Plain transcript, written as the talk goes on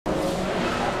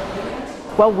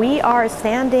Well, we are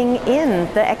standing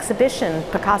in the exhibition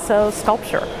Picasso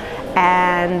Sculpture,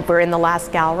 and we're in the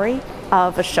last gallery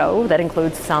of a show that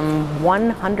includes some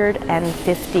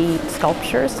 150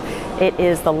 sculptures. It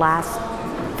is the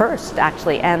first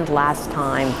and last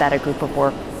time that a group of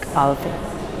work of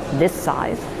this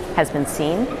size has been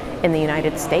seen in the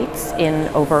United States in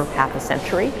over half a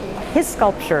century. His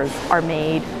sculptures are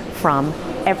made from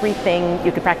everything,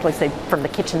 you could practically say, from the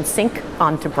kitchen sink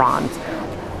onto bronze.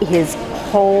 His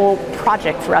whole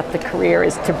project throughout the career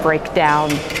is to break down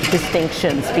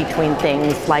distinctions between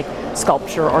things like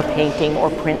sculpture or painting or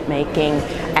printmaking,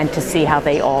 and to see how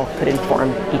they all could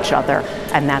inform each other.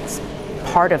 And that's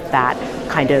part of that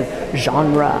kind of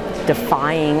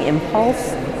genre-defying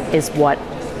impulse is what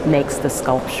makes the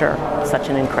sculpture such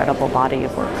an incredible body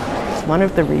of work. One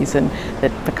of the reasons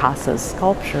that Picasso's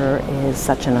sculpture is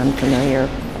such an unfamiliar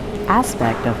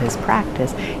aspect of his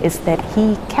practice is that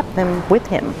he kept them with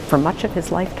him for much of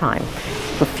his lifetime,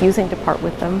 refusing to part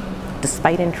with them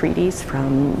despite entreaties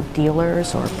from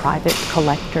dealers or private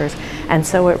collectors. And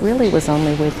so it really was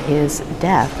only with his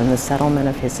death and the settlement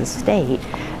of his estate,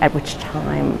 at which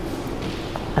time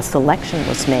a selection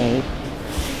was made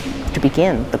to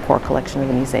begin the core collection of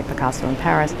the Musée Picasso in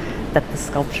Paris, that the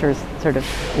sculptures sort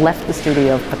of left the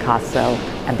studio of Picasso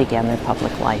and began their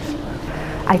public life.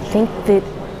 I think that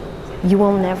you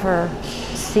will never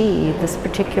see this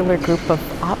particular group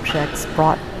of objects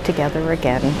brought together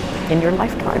again in your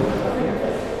lifetime.